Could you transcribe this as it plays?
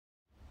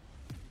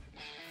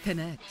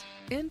Connect,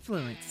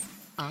 influence,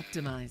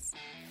 optimize.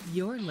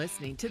 You're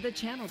listening to the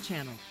Channel,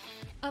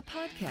 a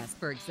podcast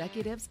for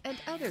executives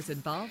and others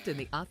involved in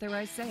the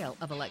authorized sale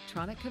of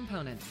electronic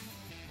components.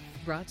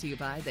 Brought to you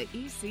by the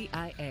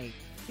ECIA,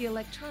 the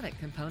Electronic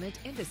Component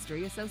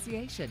Industry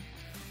Association,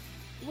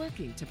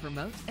 working to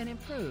promote and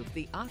improve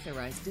the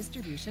authorized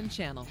distribution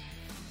channel.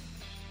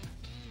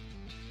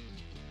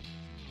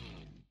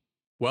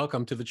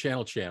 Welcome to the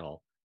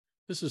Channel.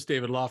 This is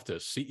David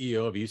Loftus,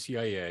 CEO of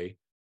ECIA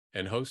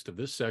and host of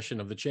this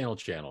session of the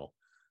Channel,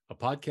 a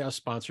podcast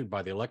sponsored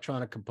by the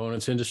Electronic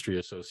Components Industry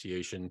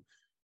Association,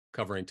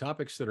 covering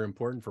topics that are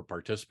important for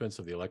participants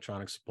of the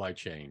electronic supply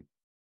chain.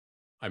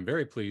 I'm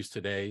very pleased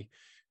today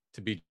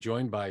to be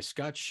joined by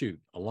Scott Shute,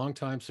 a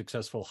longtime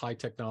successful high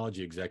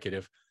technology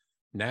executive,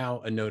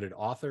 now a noted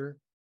author,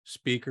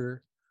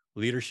 speaker,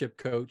 leadership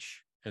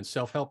coach, and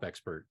self-help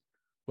expert.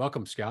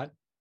 Welcome, Scott.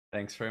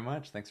 Thanks very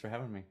much. Thanks for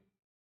having me.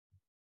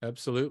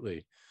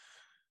 Absolutely.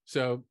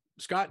 So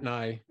Scott and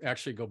I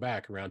actually go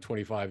back around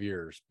 25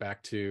 years,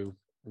 back to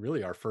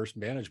really our first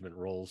management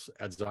roles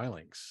at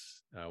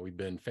Xilinx. We've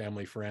been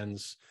family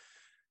friends.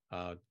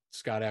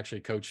 Scott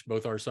actually coached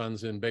both our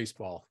sons in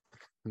baseball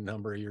a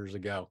number of years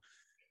ago.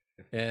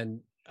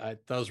 And I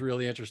thought it was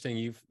really interesting.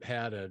 You've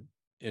had an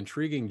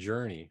intriguing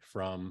journey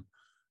from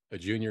a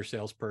junior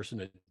salesperson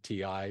at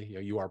TI.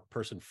 You are a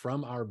person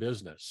from our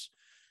business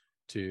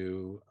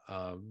to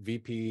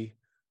VP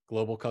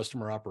Global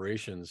Customer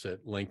Operations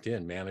at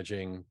LinkedIn,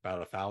 managing about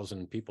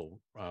 1,000 people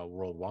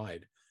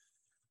worldwide,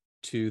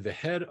 to the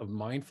head of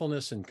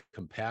mindfulness and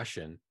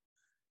compassion,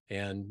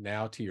 and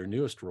now to your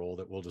newest role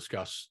that we'll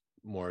discuss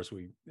more as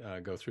we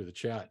go through the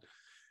chat.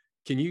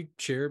 Can you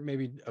share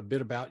maybe a bit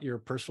about your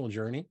personal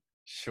journey?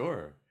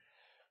 Sure.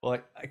 Well,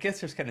 I guess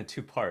there's kind of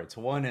two parts.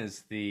 One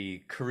is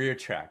the career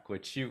track,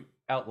 which you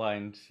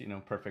outlined,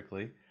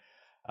 perfectly.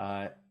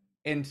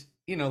 And,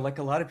 like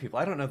a lot of people,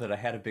 I don't know that I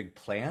had a big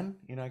plan.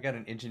 I got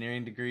an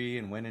engineering degree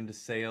and went into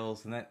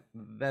sales, and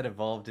that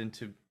evolved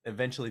into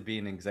eventually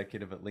being an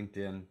executive at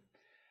LinkedIn.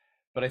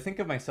 But I think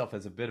of myself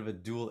as a bit of a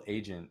dual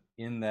agent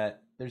in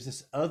that there's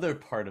this other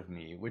part of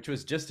me, which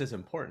was just as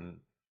important,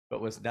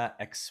 but was not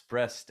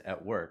expressed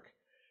at work.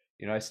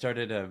 I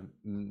started a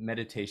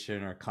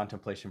meditation or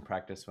contemplation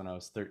practice when I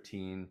was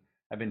 13.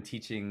 I've been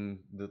teaching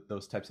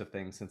those types of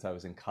things since I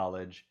was in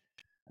college.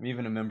 I'm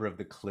even a member of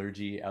the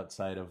clergy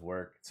outside of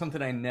work,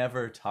 something I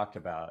never talked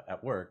about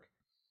at work.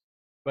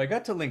 But I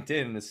got to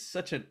LinkedIn, and it's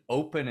such an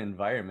open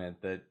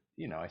environment that,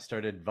 I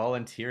started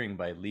volunteering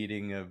by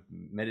leading a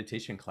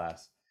meditation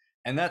class.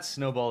 And that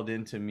snowballed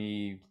into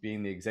me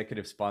being the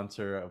executive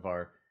sponsor of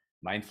our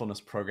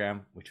mindfulness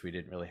program, which we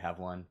didn't really have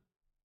one.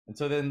 And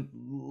so then,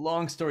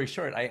 long story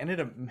short, I ended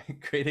up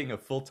creating a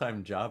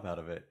full-time job out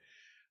of it.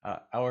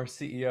 Our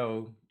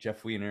CEO,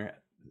 Jeff Weiner,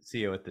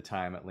 CEO at the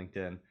time at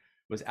LinkedIn,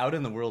 was out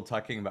in the world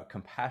talking about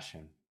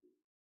compassion.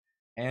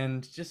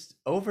 And just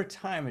over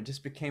time, it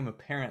just became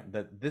apparent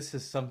that this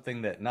is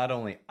something that not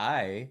only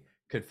I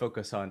could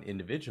focus on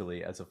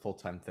individually as a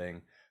full-time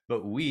thing,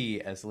 but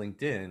we as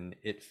LinkedIn,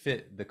 it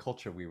fit the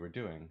culture we were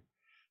doing.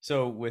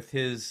 So with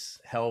his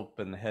help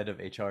and the head of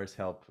HR's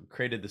help,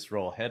 created this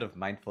role, head of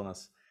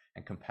mindfulness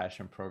and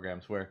compassion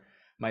programs, where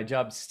my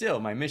job still,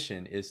 my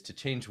mission is to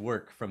change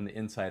work from the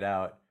inside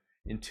out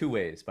in two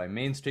ways: by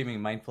mainstreaming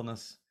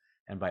mindfulness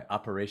and by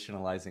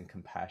operationalizing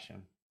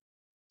compassion.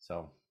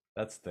 So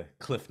that's the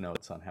cliff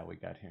notes on how we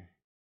got here.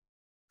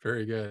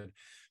 Very good.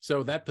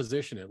 So that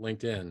position at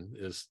LinkedIn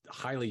is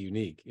highly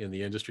unique in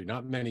the industry.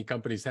 Not many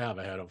companies have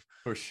a head of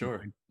for sure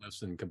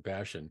mindfulness and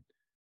compassion.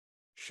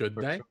 Should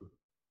they? Sure.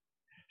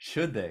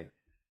 Should they?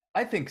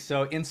 I think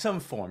so, in some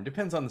form.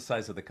 Depends on the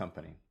size of the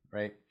company,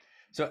 right?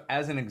 So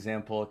as an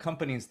example,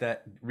 companies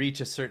that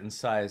reach a certain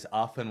size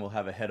often will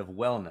have a head of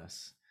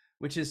wellness,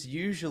 which is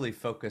usually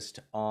focused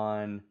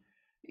on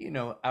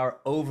our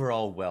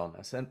overall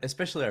wellness, and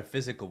especially our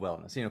physical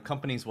wellness.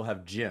 Companies will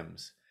have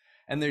gyms,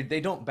 and they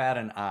don't bat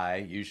an eye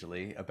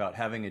usually about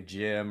having a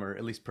gym, or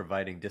at least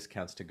providing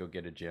discounts to go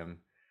get a gym.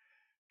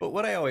 But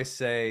what I always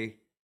say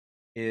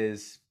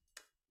is,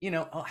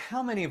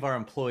 how many of our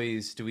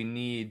employees do we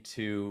need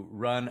to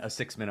run a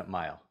 6-minute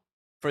mile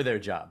for their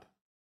job?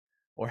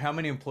 Or how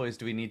many employees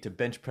do we need to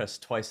bench press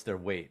twice their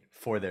weight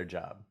for their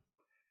job?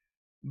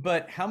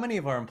 But how many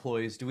of our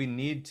employees do we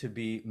need to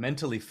be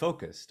mentally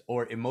focused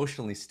or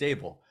emotionally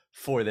stable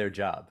for their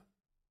job?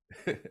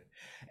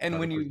 And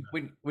when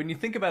you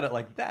think about it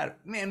like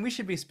that, man, we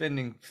should be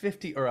spending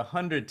 50 or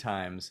 100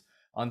 times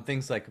on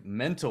things like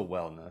mental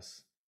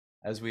wellness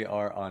as we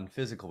are on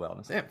physical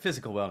wellness. And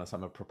physical wellness,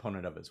 I'm a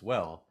proponent of as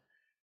well.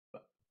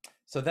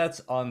 So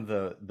that's on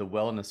the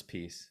wellness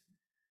piece.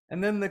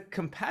 And then the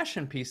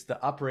compassion piece, the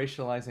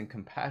operationalizing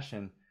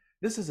compassion,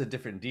 this is a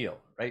different deal,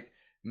 right?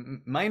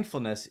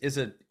 Mindfulness is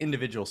an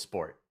individual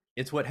sport.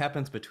 It's what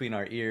happens between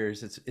our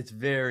ears. It's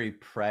very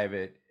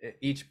private.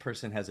 Each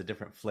person has a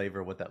different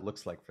flavor, what that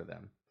looks like for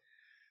them.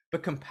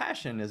 But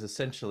compassion is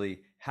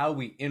essentially how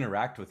we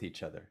interact with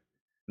each other,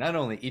 not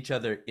only each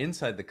other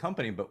inside the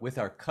company, but with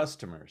our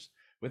customers,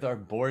 with our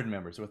board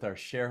members, with our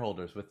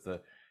shareholders, with the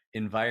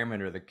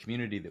environment or the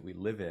community that we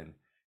live in.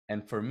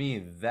 And for me,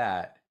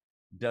 that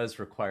does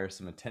require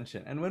some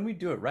attention. And when we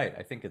do it right,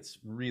 I think it's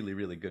really,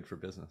 really good for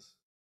business.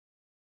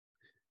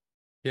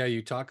 Yeah,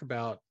 you talk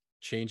about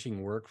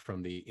changing work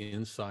from the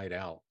inside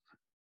out.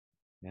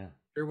 Yeah.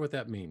 Hear what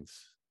that means.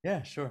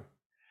 Yeah, sure.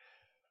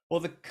 Well,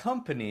 the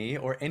company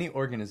or any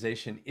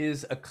organization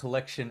is a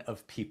collection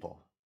of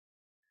people,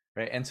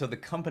 right? And so the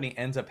company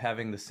ends up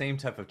having the same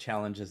type of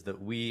challenges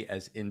that we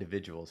as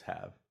individuals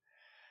have.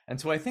 And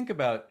so I think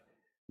about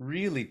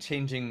really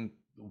changing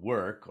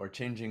work or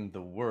changing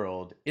the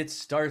world. It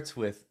starts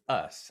with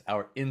us,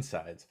 our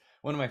insides.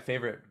 One of my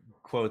favorite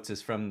quotes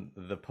is from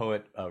the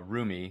poet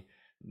Rumi,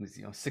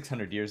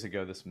 600 years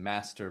ago, this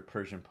master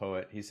Persian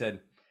poet. He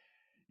said,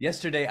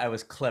 "Yesterday I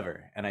was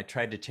clever and I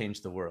tried to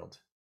change the world,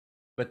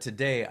 but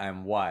today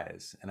I'm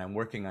wise and I'm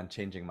working on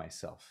changing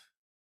myself."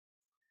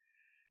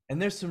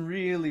 And there's some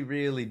really,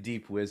 really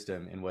deep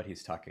wisdom in what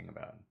he's talking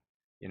about.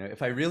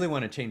 If I really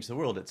want to change the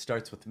world, it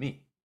starts with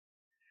me.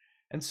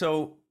 And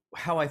so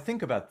how I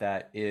think about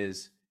that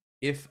is,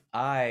 if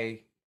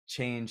I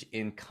change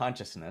in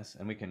consciousness,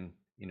 and we can,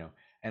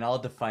 and I'll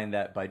define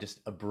that by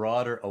just a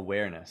broader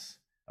awareness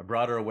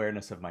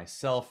of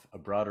myself, a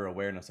broader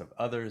awareness of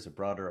others, a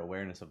broader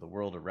awareness of the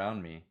world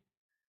around me,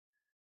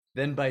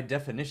 then by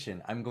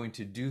definition, I'm going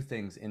to do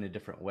things in a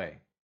different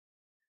way.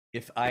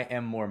 If I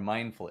am more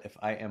mindful, if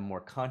I am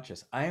more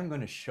conscious, I am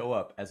going to show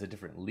up as a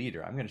different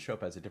leader. I'm going to show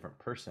up as a different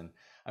person.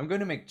 I'm going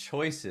to make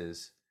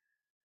choices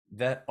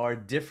that are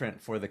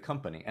different for the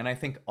company. And I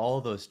think all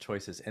those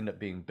choices end up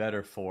being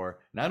better for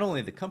not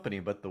only the company,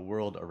 but the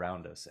world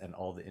around us and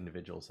all the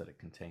individuals that it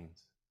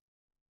contains.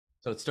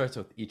 So it starts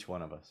with each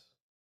one of us.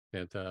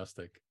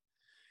 Fantastic.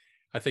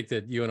 I think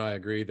that you and I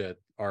agree that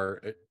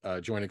our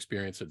joint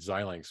experience at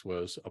Xilinx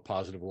was a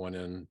positive one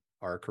in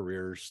our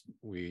careers.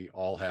 We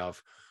all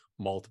have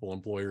multiple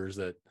employers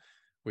that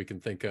we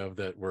can think of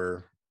that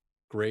were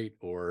great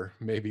or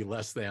maybe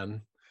less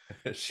than.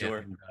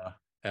 Sure.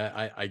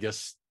 And I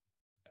guess,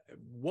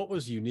 what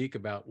was unique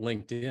about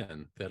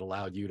LinkedIn that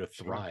allowed you to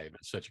thrive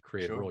in such a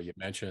creative role? You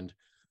mentioned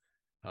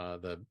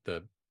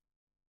the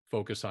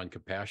focus on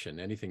compassion.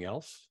 Anything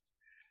else?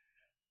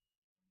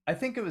 I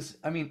think it was,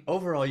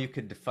 overall, you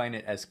could define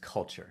it as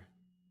culture,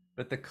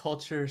 but the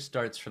culture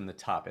starts from the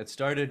top. It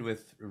started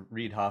with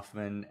Reid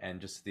Hoffman and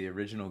just the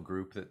original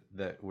group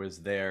that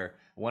was there,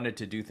 wanted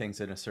to do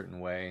things in a certain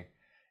way.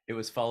 It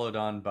was followed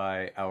on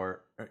by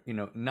our,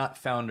 not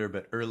founder,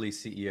 but early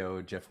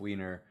CEO, Jeff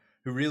Weiner,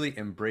 who really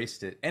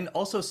embraced it and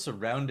also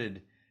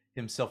surrounded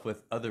himself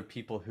with other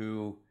people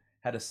who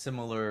had a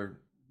similar,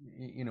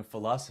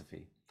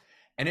 philosophy.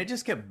 And it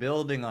just kept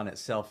building on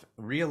itself,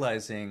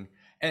 realizing,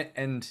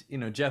 and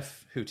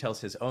Jeff, who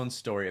tells his own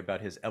story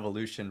about his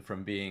evolution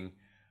from being,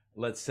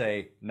 let's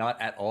say, not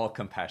at all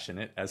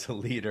compassionate as a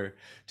leader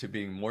to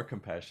being more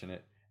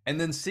compassionate, and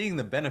then seeing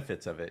the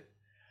benefits of it.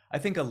 I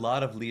think a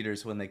lot of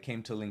leaders, when they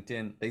came to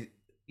LinkedIn,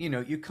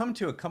 you come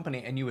to a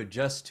company and you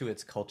adjust to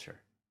its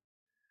culture,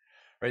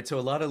 right? So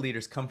a lot of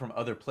leaders come from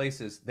other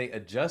places. They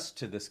adjust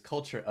to this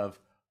culture of,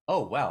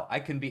 oh, wow, I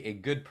can be a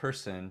good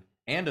person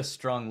and a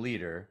strong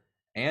leader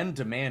and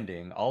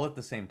demanding all at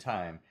the same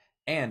time.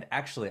 And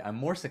actually, I'm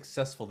more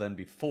successful than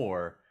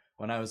before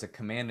when I was a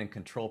command and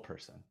control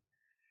person.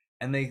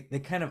 And they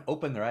kind of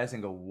open their eyes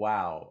and go,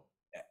 wow,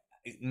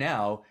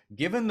 now,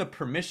 given the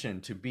permission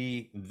to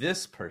be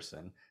this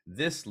person,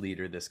 this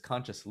leader, this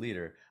conscious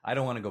leader, I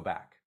don't want to go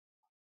back,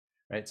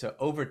 right? So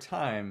over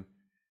time,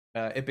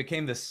 it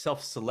became this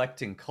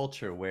self-selecting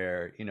culture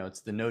where,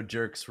 it's the no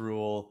jerks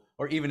rule,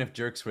 or even if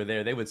jerks were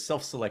there, they would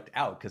self-select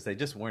out because they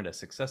just weren't as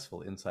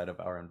successful inside of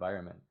our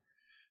environment.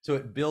 So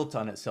it built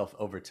on itself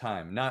over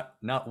time,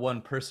 not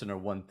one person or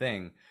one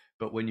thing,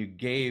 but when you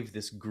gave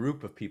this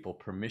group of people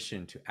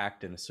permission to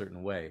act in a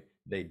certain way,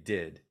 they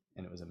did,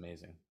 and it was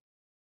amazing.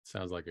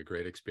 Sounds like a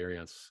great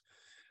experience.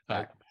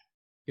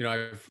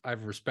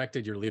 I've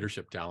respected your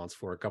leadership talents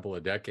for a couple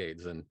of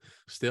decades, and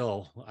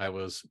still I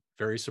was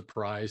very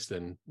surprised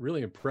and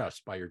really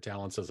impressed by your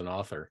talents as an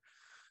author.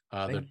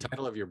 The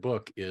title of your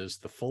book is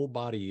The Full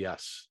Body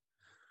Yes.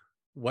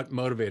 What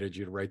motivated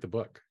you to write the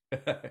book?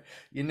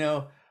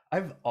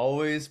 I've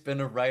always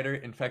been a writer.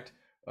 In fact,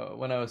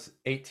 when I was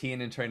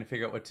 18 and trying to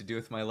figure out what to do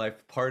with my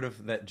life, part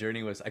of that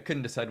journey was I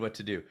couldn't decide what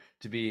to do,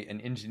 to be an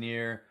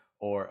engineer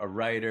or a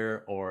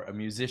writer or a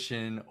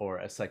musician or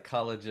a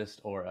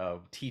psychologist or a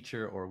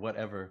teacher or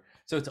whatever.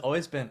 So it's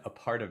always been a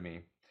part of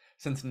me.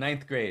 Since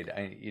ninth grade,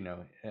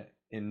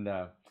 in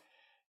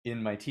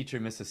my teacher,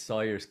 Mrs.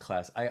 Sawyer's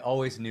class, I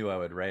always knew I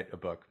would write a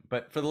book.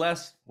 But for the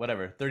last,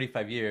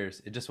 35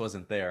 years, it just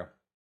wasn't there.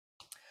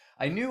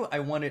 I knew I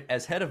wanted,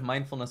 as head of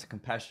mindfulness and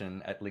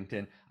compassion at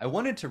LinkedIn, I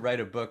wanted to write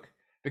a book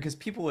because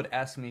people would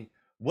ask me,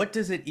 what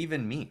does it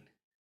even mean?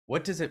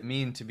 What does it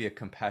mean to be a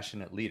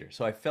compassionate leader?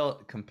 So I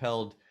felt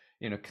compelled,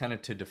 kind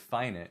of to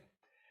define it.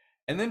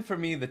 And then for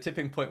me, the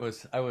tipping point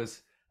was I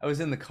was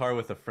in the car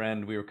with a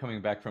friend. We were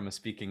coming back from a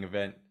speaking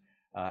event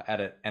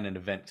at an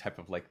event type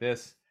of like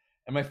this.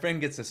 And my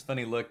friend gets this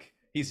funny look.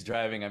 He's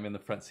driving, I'm in the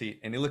front seat,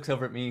 and he looks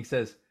over at me and he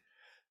says,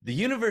 "The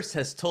universe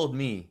has told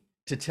me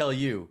to tell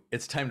you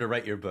it's time to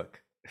write your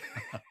book."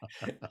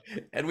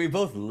 And we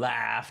both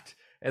laughed.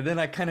 And then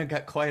I kind of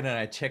got quiet and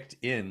I checked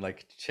in,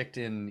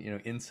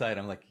 inside.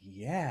 I'm like,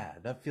 yeah,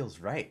 that feels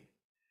right.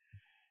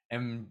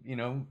 And,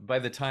 by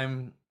the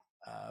time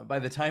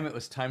it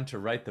was time to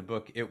write the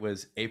book, it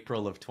was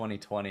April of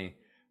 2020.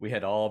 We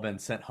had all been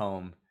sent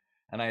home,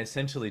 and I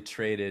essentially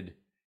traded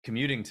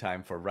commuting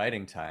time for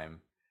writing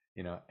time,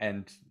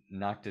 and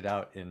knocked it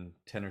out in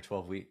 10 or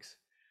 12 weeks.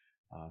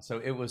 So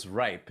it was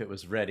ripe. It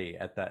was ready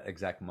at that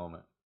exact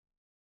moment.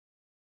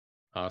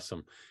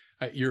 Awesome.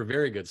 You're a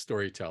very good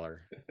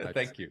storyteller.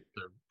 Thank you.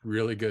 A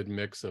really good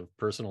mix of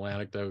personal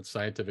anecdotes,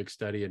 scientific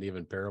study, and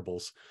even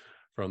parables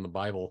from the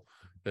Bible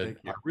that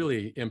are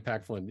really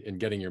impactful in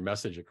getting your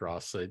message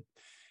across.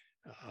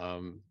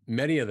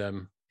 Many of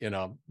them in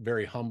a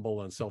very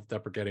humble and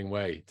self-deprecating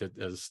way.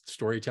 Does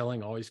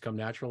storytelling always come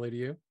naturally to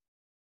you?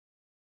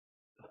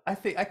 I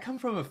think I come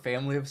from a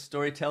family of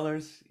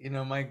storytellers.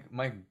 My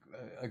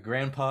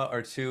grandpa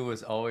or two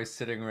was always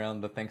sitting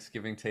around the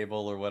Thanksgiving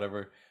table or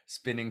whatever,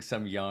 spinning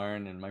some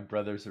yarn, and my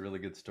brother's a really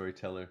good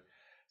storyteller.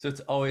 So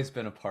it's always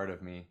been a part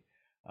of me.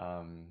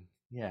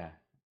 Yeah,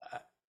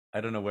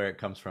 I don't know where it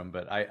comes from,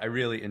 but I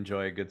really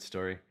enjoy a good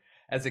story.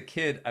 As a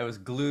kid, I was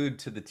glued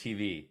to the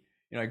TV.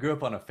 I grew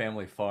up on a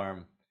family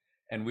farm,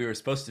 and we were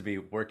supposed to be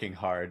working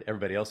hard.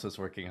 Everybody else was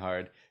working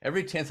hard.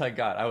 Every chance I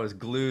got, I was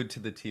glued to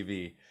the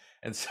TV.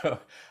 And so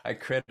I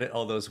credit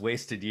all those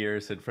wasted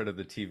years in front of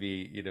the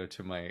TV,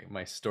 to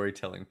my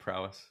storytelling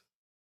prowess.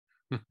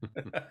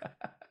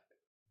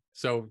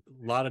 So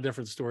a lot of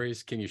different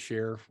stories. Can you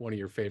share one of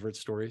your favorite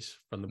stories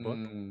from the book?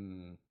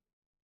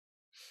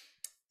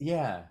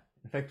 Yeah.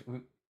 In fact,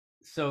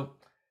 so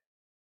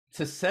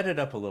to set it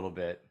up a little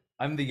bit,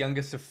 I'm the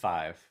youngest of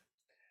 5.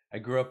 I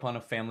grew up on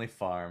a family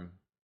farm.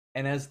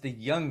 And as the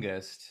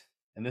youngest,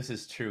 and this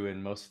is true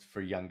in most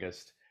for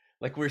youngest,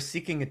 like we're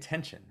seeking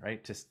attention,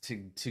 right?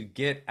 To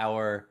get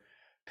our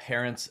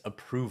parents'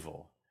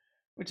 approval,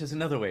 which is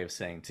another way of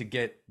saying to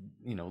get,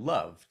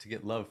 love, to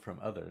get love from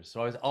others.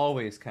 So I was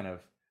always kind of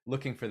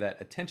looking for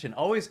that attention,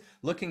 always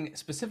looking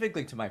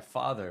specifically to my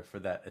father for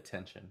that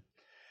attention.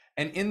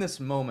 And in this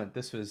moment,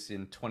 this was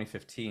in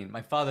 2015,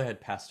 my father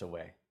had passed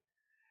away,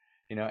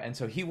 and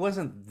so he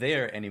wasn't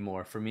there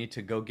anymore for me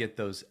to go get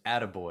those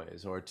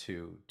attaboys or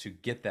to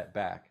get that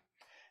back.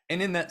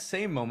 And in that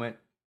same moment,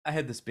 I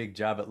had this big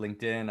job at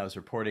LinkedIn. I was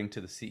reporting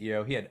to the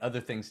CEO. He had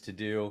other things to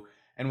do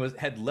and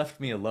had left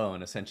me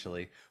alone,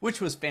 essentially,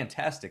 which was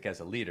fantastic as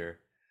a leader.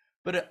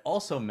 But it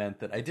also meant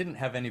that I didn't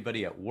have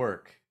anybody at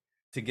work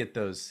to get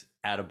those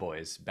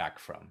attaboys back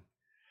from.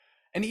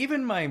 And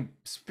even my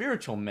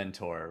spiritual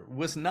mentor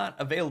was not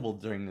available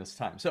during this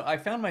time. So I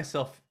found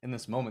myself in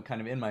this moment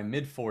kind of in my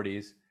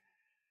mid-40s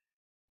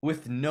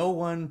with no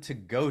one to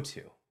go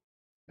to.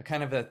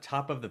 Kind of at the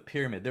top of the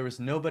pyramid. There was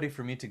nobody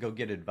for me to go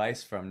get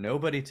advice from,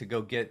 nobody to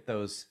go get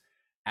those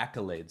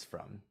accolades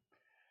from.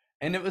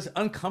 And it was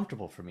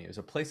uncomfortable for me. It was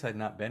a place I'd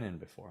not been in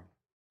before.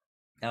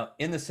 Now,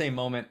 in the same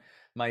moment,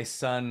 my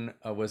son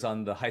was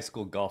on the high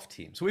school golf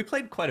team. So we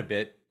played quite a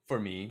bit for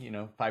me,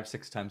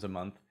 5-6 times a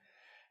month.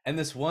 And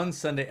this one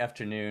Sunday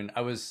afternoon,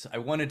 I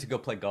wanted to go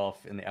play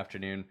golf in the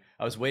afternoon.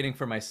 I was waiting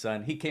for my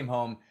son. He came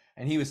home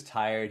and he was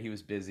tired, he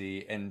was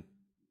busy, and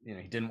he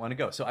didn't want to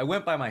go. So I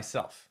went by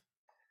myself.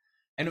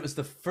 And it was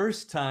the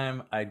first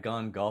time I'd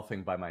gone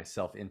golfing by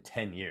myself in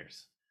 10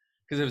 years,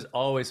 because it was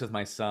always with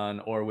my son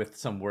or with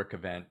some work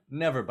event,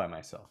 never by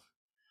myself.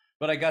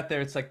 But I got there,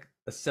 it's like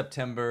a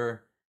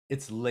September,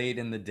 it's late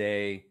in the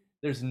day,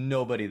 there's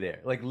nobody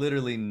there, like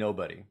literally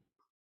nobody.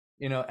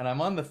 And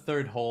I'm on the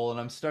 3rd hole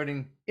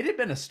and it had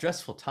been a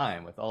stressful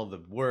time with all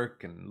the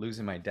work and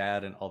losing my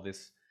dad and all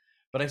this,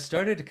 but I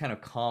started to kind of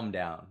calm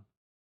down.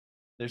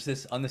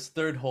 On this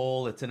 3rd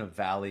hole, it's in a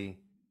valley.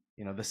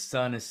 The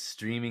sun is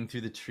streaming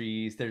through the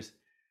trees.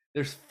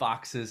 There's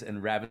foxes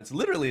and rabbits.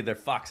 Literally, they're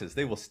foxes.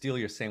 They will steal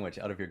your sandwich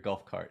out of your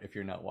golf cart if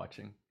you're not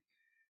watching.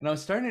 And I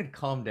was starting to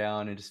calm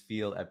down and just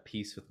feel at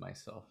peace with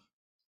myself.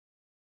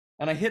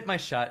 And I hit my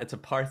shot. It's a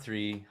par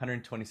 3,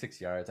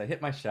 126 yards. I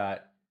hit my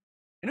shot,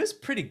 and it was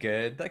pretty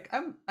good. Like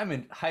I'm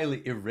a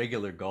highly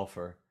irregular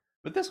golfer,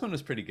 but this one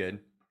was pretty good.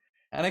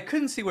 And I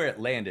couldn't see where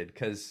it landed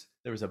because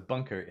there was a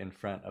bunker in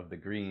front of the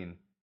green.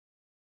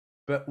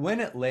 But when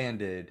it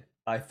landed,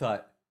 I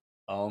thought,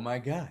 oh my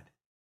God,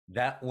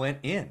 that went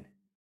in,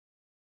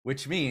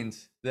 which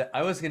means that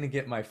I was going to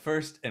get my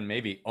first and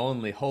maybe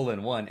only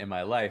hole-in-one in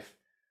my life,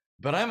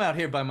 but I'm out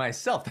here by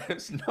myself.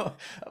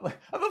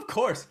 Of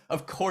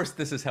course,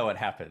 this is how it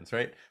happens,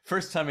 right?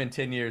 First time in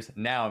 10 years,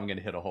 now I'm going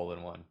to hit a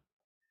hole-in-one.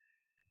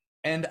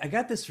 And I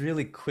got this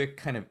really quick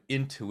kind of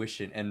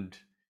intuition and,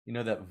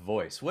 that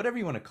voice, whatever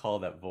you want to call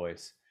that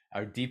voice,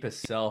 our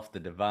deepest self, the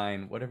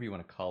divine, whatever you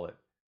want to call it.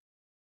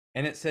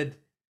 And it said,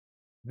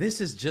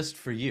 this is just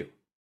for you.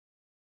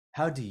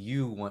 How do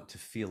you want to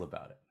feel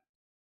about it?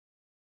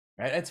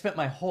 Right? I'd spent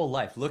my whole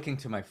life looking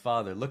to my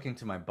father, looking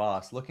to my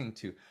boss, looking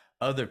to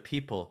other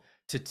people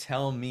to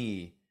tell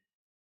me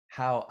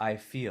how I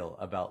feel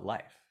about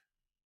life.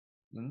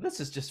 And this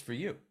is just for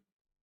you.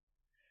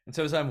 And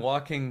so as I'm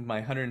walking my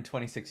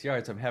 126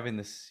 yards, I'm having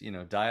this,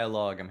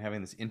 dialogue, I'm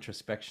having this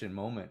introspection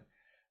moment.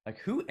 Like,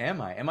 who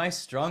am I? Am I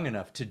strong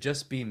enough to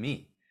just be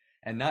me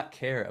and not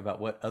care about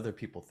what other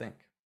people think?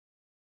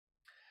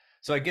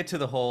 So I get to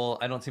the hole,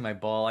 I don't see my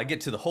ball. I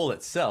get to the hole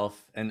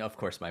itself, and of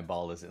course my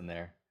ball is in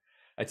there.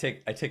 I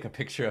take a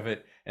picture of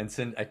it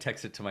and I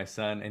text it to my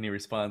son, and he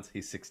responds,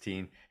 he's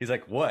 16. He's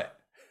like, "What?"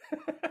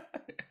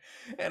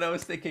 And I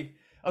was thinking,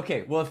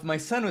 okay, well, if my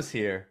son was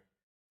here,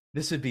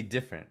 this would be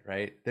different,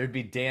 right? There'd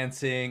be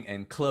dancing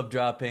and club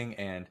dropping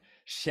and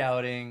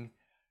shouting.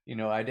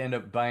 I'd end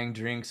up buying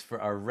drinks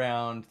for our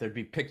round. There'd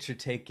be picture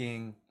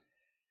taking.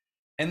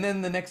 And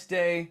then the next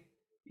day,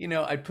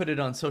 I'd put it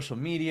on social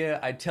media.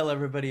 I'd tell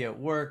everybody at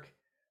work.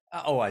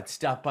 Oh, I'd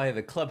stop by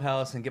the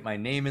clubhouse and get my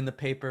name in the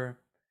paper.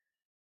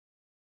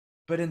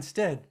 But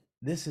instead,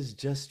 this is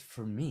just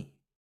for me,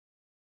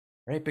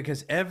 right?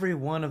 Because every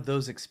one of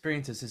those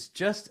experiences is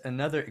just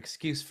another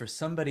excuse for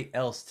somebody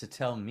else to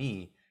tell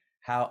me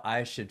how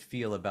I should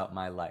feel about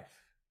my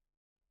life.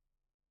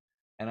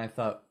 And I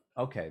thought,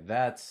 okay,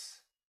 that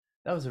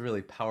was a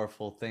really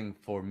powerful thing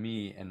for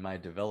me and my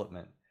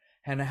development.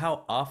 And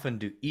how often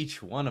do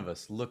each one of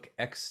us look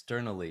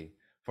externally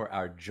for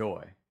our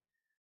joy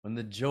when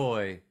the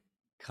joy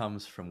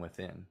comes from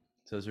within?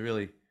 So it's a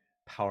really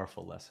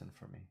powerful lesson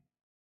for me.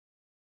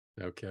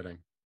 No kidding.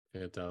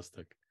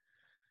 Fantastic.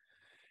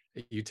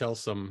 You tell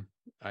some,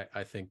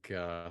 I think,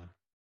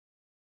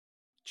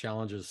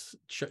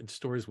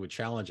 stories with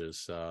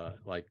challenges,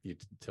 like you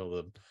tell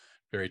the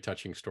very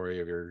touching story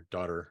of your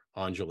daughter,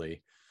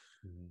 Anjali,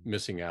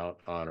 missing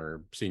out on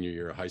her senior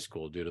year of high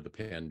school due to the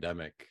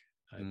pandemic.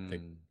 I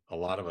think a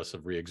lot of us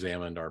have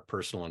re-examined our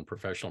personal and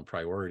professional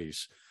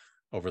priorities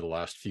over the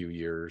last few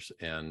years,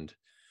 and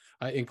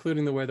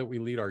including the way that we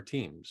lead our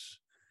teams.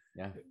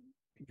 Yeah.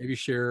 Maybe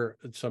share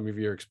some of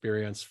your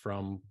experience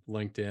from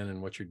LinkedIn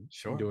and what you're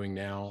doing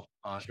now.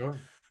 Sure.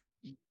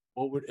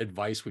 What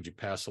advice would you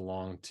pass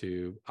along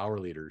to our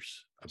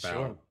leaders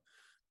about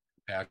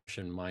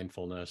passion,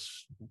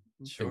 mindfulness,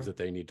 things that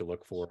they need to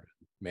look for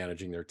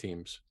managing their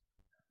teams?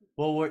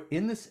 Well, we're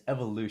in this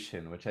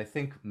evolution, which I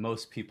think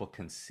most people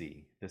can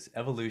see, this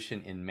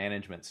evolution in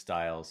management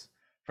styles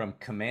from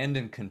command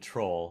and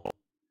control,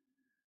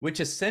 which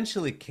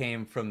essentially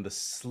came from the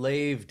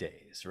slave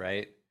days,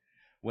 right?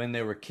 When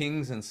there were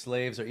kings and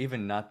slaves, or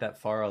even not that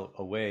far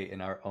away in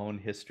our own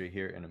history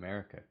here in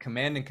America.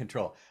 Command and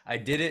control. I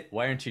did it.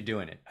 Why aren't you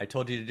doing it? I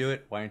told you to do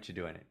it. Why aren't you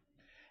doing it?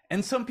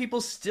 And some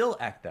people still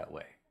act that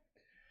way.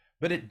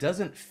 But it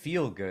doesn't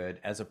feel good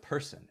as a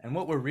person. And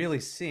what we're really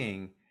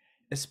seeing,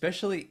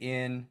 especially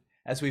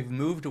as we've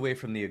moved away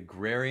from the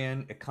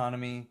agrarian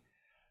economy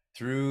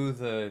through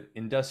the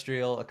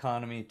industrial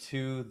economy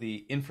to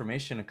the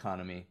information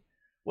economy,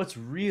 what's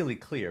really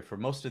clear for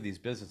most of these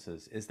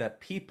businesses is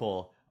that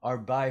people are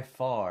by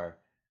far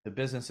the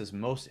business's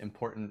most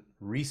important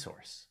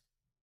resource,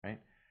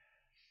 right?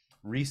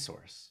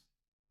 Resource.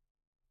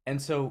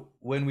 And so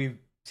when we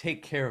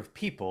take care of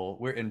people,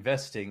 we're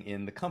investing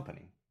in the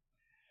company.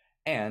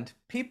 And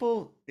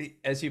people,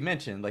 as you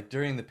mentioned, like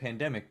during the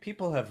pandemic,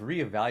 people have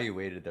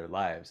reevaluated their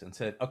lives and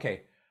said,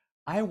 okay,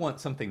 I want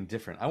something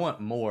different. I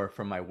want more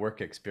from my work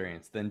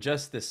experience than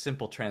just this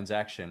simple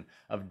transaction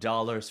of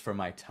dollars for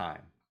my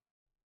time.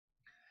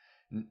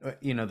 The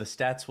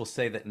stats will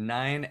say that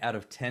 9 out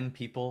of 10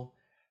 people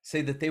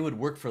say that they would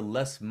work for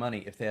less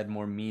money if they had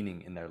more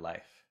meaning in their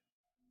life,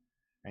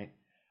 right?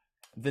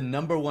 The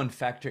number one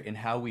factor in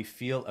how we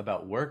feel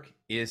about work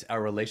is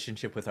our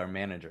relationship with our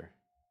manager,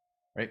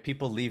 right?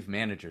 People leave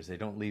managers. They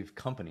don't leave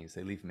companies.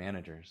 They leave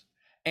managers.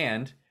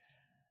 And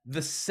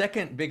the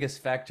second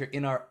biggest factor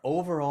in our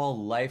overall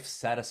life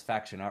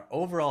satisfaction, our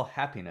overall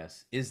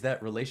happiness, is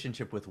that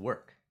relationship with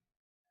work.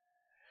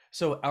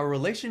 So our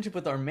relationship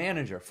with our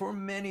manager, for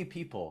many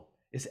people,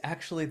 is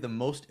actually the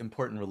most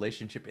important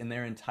relationship in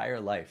their entire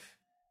life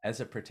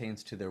as it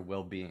pertains to their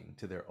well-being,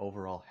 to their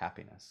overall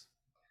happiness.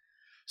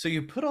 So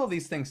you put all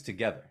these things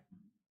together,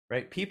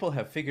 right? People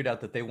have figured out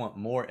that they want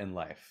more in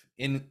life.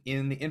 In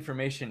the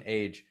information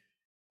age,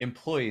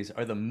 employees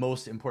are the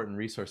most important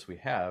resource we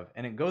have.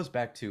 And it goes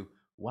back to,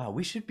 wow,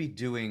 we should be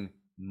doing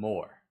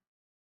more.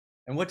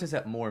 And what does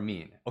that more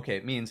mean? Okay,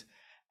 it means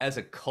as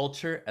a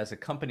culture, as a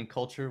company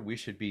culture, we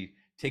should be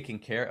taking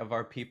care of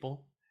our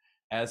people.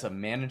 As a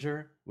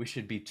manager, we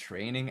should be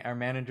training our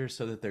managers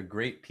so that they're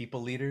great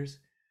people leaders.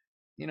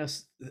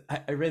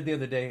 I read the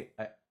other day,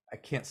 I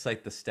can't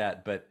cite the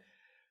stat, but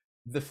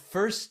the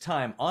first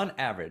time, on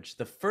average,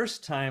 the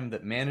first time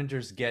that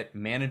managers get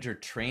manager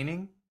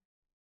training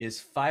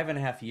is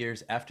 5.5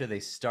 years after they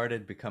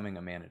started becoming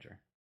a manager.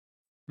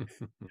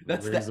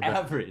 That's the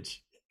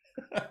average.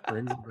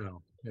 Rings a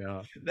bell.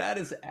 Yeah. That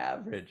is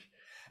average.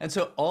 And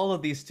so all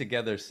of these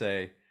together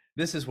say,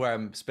 this is where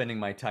I'm spending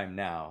my time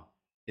now,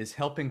 is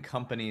helping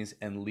companies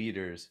and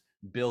leaders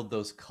build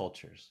those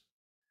cultures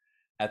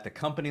at the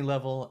company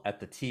level, at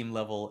the team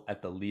level,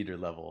 at the leader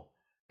level.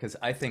 Because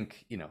I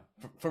think,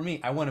 for me,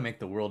 I want to make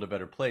the world a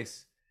better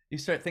place. You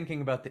start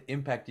thinking about the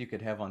impact you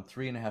could have on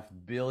 3.5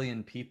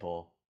 billion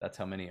people. That's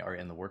how many are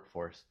in the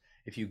workforce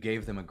if you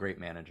gave them a great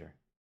manager.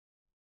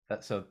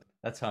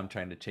 That's how I'm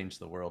trying to change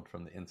the world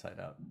from the inside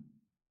out.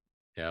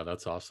 Yeah,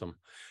 that's awesome.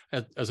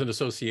 As an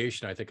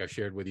association, I think I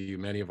shared with you,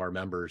 many of our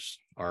members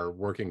are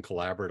working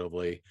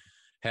collaboratively,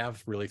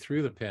 have really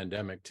through the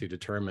pandemic to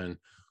determine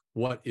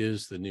what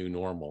is the new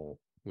normal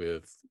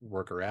with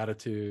worker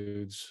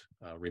attitudes.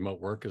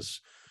 Remote work has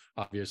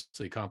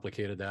obviously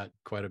complicated that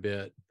quite a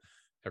bit.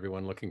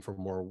 Everyone looking for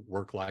more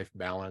work-life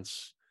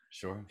balance.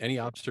 Sure. Any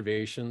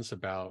observations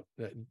about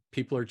that?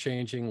 People are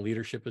changing,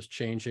 leadership is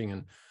changing,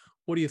 and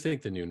what do you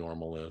think the new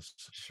normal is?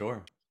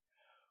 Sure.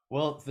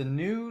 Well, the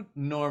new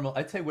normal,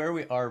 I'd say where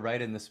we are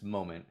right in this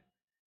moment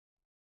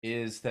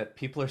is that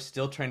people are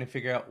still trying to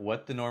figure out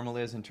what the normal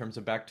is in terms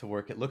of back to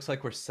work. It looks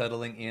like we're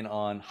settling in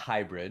on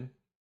hybrid.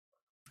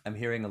 I'm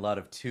hearing a lot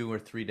of 2 or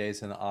 3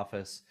 days in the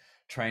office,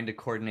 trying to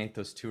coordinate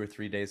those 2 or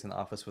 3 days in the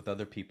office with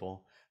other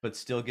people, but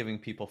still giving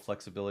people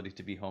flexibility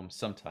to be home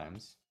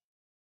sometimes.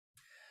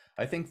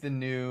 I think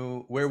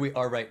where we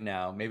are right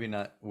now, maybe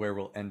not where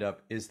we'll end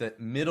up, is that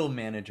middle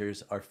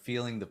managers are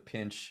feeling the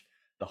pinch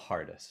the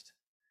hardest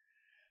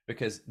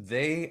because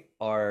they're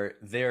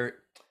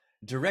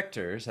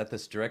directors at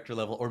this director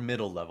level or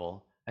middle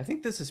level. I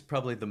think this is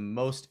probably the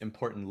most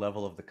important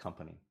level of the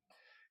company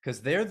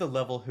because they're the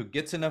level who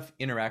gets enough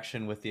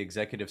interaction with the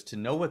executives to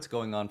know what's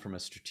going on from a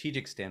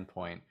strategic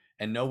standpoint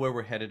and know where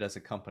we're headed as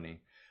a company.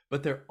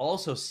 But they're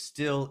also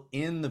still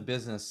in the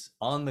business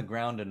on the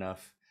ground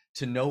enough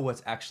to know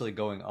what's actually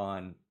going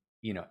on,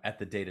 at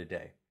the day to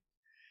day.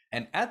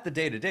 And at the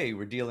day to day,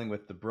 we're dealing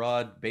with the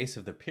broad base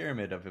of the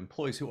pyramid of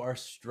employees who are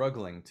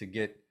struggling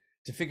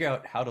to figure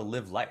out how to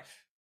live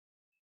life.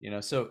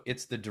 So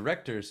it's the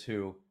directors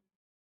who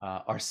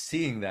are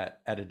seeing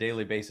that at a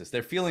daily basis.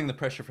 They're feeling the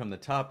pressure from the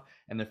top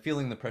and they're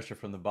feeling the pressure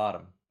from the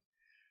bottom.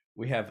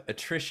 We have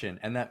attrition,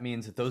 and that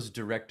means that those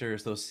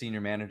directors, those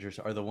senior managers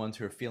are the ones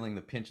who are feeling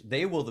the pinch.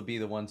 They will be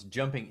the ones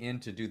jumping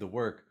in to do the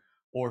work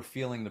or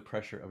feeling the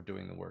pressure of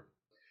doing the work.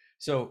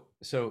 So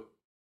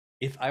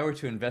if I were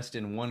to invest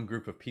in one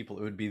group of people,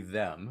 it would be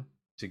them,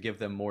 to give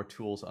them more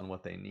tools on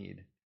what they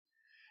need.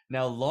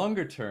 Now,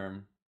 longer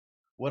term,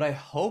 what I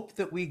hope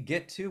that we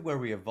get to, where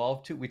we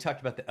evolve to, we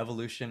talked about the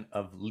evolution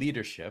of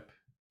leadership,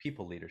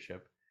 people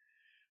leadership,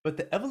 but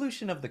the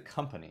evolution of the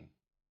company.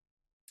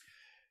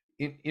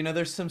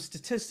 There's some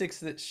statistics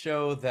that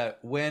show that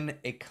when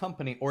a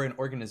company or an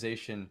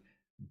organization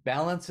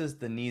balances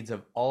the needs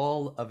of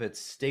all of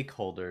its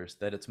stakeholders,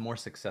 that it's more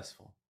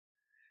successful.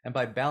 And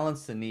by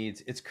balance the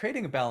needs, it's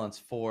creating a balance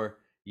for,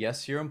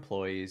 yes, your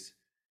employees,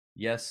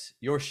 yes,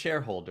 your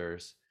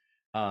shareholders,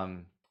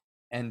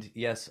 and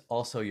yes,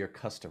 also your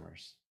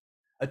customers.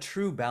 A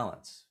true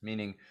balance,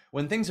 meaning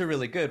when things are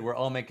really good, we're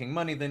all making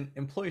money, then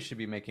employees should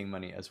be making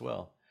money as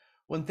well.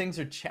 When things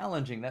are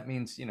challenging, that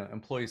means,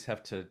 employees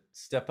have to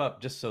step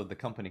up just so the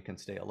company can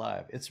stay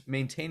alive. It's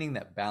maintaining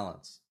that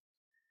balance.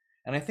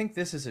 And I think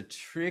this is a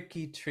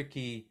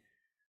tricky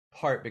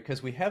part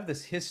because we have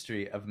this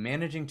history of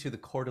managing to the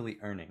quarterly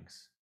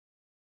earnings,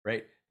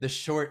 right? The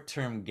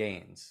short-term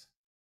gains.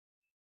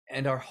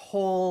 And our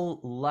whole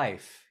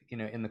life,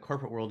 in the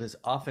corporate world is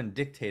often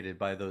dictated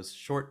by those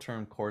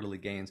short-term quarterly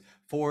gains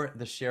for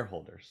the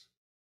shareholders.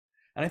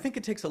 And I think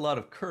it takes a lot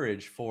of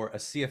courage for a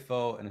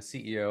CFO and a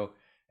CEO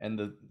and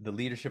the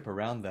leadership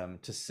around them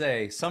to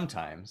say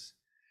sometimes,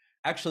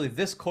 actually,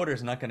 this quarter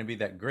is not going to be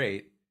that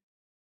great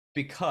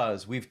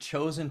because we've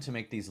chosen to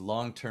make these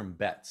long-term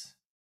bets,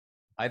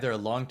 either a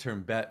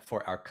long-term bet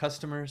for our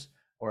customers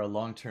or a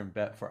long-term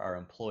bet for our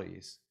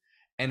employees.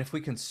 And if we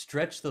can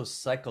stretch those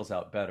cycles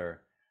out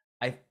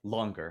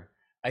longer,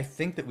 I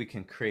think that we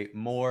can create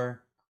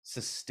more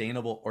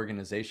sustainable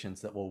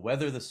organizations that will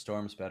weather the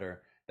storms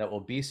better, that will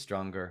be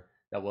stronger,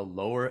 that will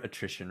lower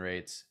attrition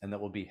rates, and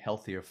that will be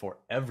healthier for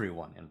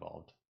everyone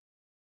involved.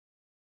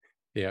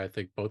 Yeah, I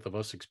think both of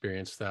us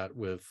experienced that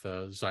with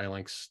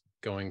Xilinx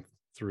going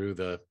through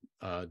the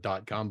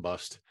 .com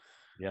bust.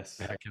 Yes.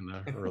 Back in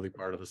the early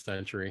part of the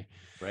century.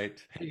 Right.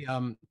 Hey,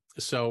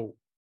 so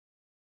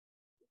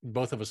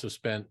both of us have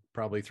spent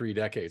probably 3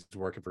 decades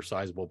working for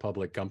sizable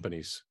public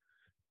companies.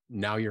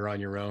 Now you're on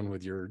your own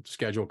with your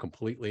schedule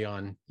completely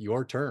on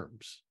your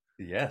terms.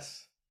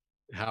 Yes.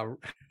 How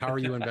are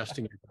you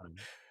investing your time?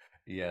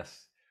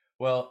 Yes.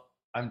 Well,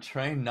 I'm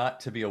trying not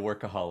to be a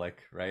workaholic,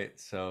 right?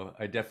 So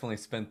I definitely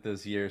spent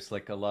those years,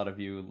 like a lot of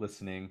you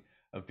listening,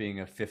 of being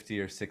a 50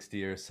 or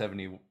 60 or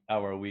 70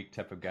 hour a week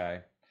type of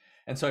guy.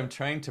 And so I'm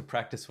trying to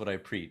practice what I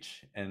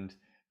preach. And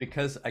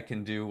because I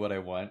can do what I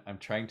want, I'm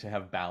trying to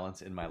have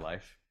balance in my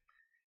life.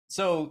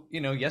 So,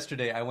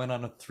 yesterday I went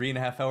on a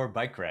 3.5 hour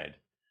bike ride.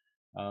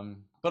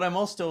 But I'm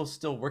also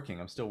still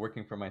working. I'm still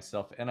working for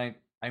myself. And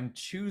I'm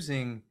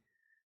choosing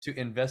to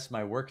invest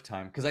my work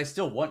time because I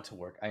still want to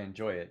work. I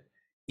enjoy it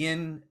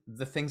in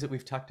the things that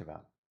we've talked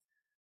about.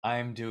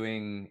 I'm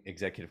doing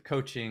executive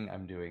coaching.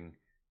 I'm doing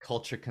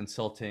culture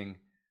consulting.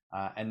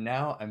 And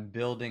now I'm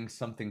building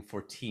something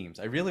for teams.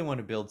 I really want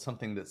to build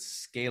something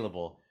that's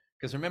scalable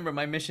because remember,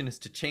 my mission is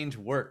to change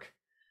work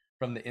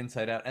from the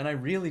inside out. And I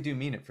really do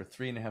mean it for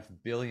 3.5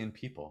 billion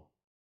people.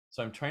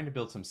 So I'm trying to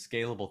build some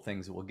scalable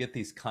things that will get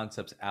these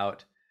concepts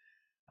out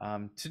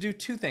to do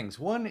two things.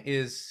 One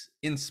is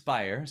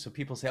inspire. So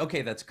people say,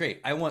 okay, that's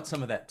great. I want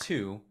some of that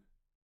too.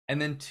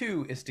 And then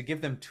two is to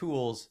give them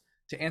tools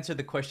to answer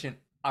the question,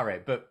 all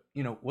right, but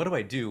what do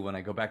I do when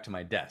I go back to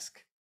my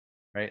desk?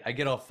 Right? I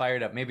get all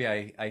fired up. Maybe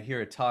I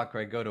hear a talk or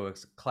I go to a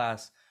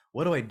class.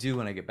 What do I do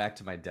when I get back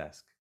to my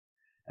desk?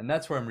 And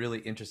that's where I'm really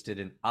interested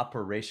in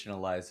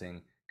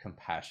operationalizing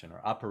compassion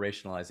or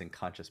operationalizing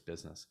conscious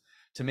business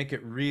to make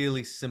it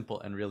really simple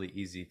and really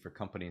easy for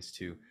companies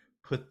to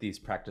put these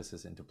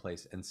practices into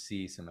place and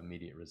see some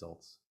immediate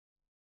results.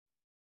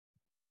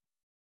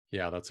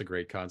 Yeah, that's a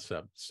great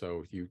concept.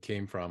 So you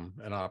came from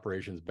an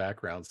operations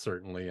background,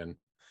 certainly, and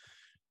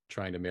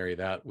trying to marry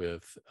that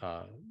with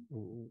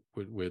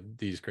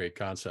these great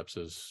concepts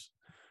is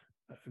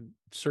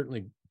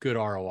certainly good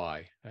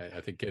ROI.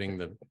 I think getting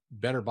the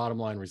better bottom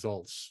line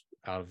results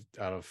out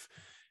of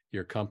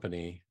your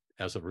company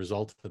as a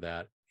result of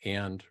that,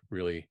 and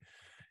really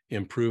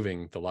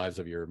improving the lives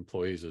of your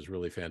employees is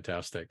really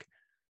fantastic.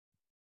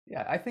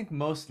 Yeah, I think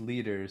most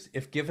leaders,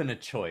 if given a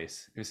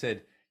choice, who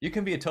said, you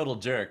can be a total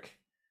jerk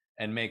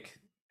and make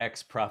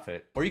X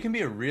profit, or you can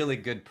be a really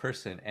good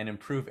person and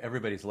improve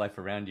everybody's life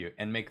around you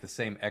and make the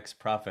same X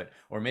profit,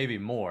 or maybe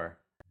more,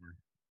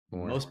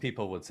 most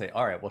people would say,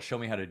 all right, well, show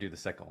me how to do the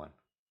second one.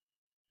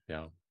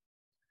 Yeah.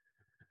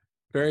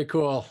 Very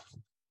cool.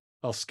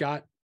 Well,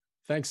 Scott,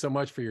 thanks so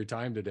much for your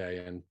time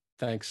today. And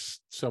thanks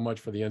so much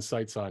for the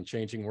insights on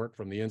changing work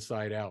from the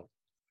inside out.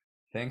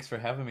 Thanks for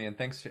having me. And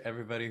thanks to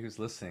everybody who's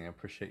listening. I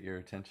appreciate your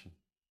attention.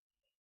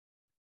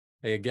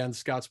 Hey, again,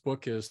 Scott's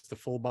book is The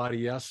Full Body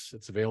Yes.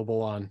 It's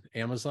available on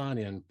Amazon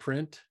in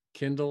print,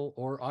 Kindle,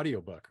 or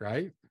audiobook,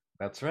 right?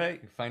 That's right.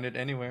 You find it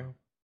anywhere.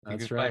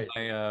 That's you can right.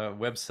 find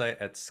my website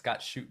at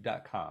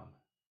scottshute.com.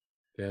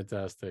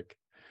 Fantastic.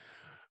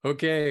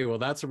 Okay, well,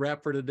 that's a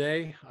wrap for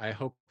today. I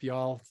hope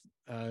y'all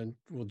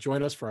will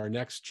join us for our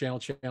next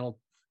channel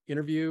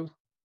interview.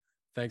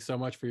 Thanks so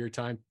much for your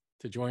time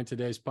to join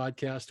today's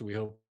podcast. We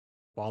hope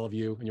all of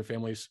you and your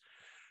families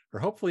are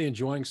hopefully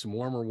enjoying some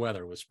warmer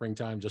weather with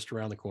springtime just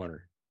around the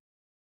corner.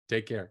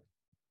 Take care.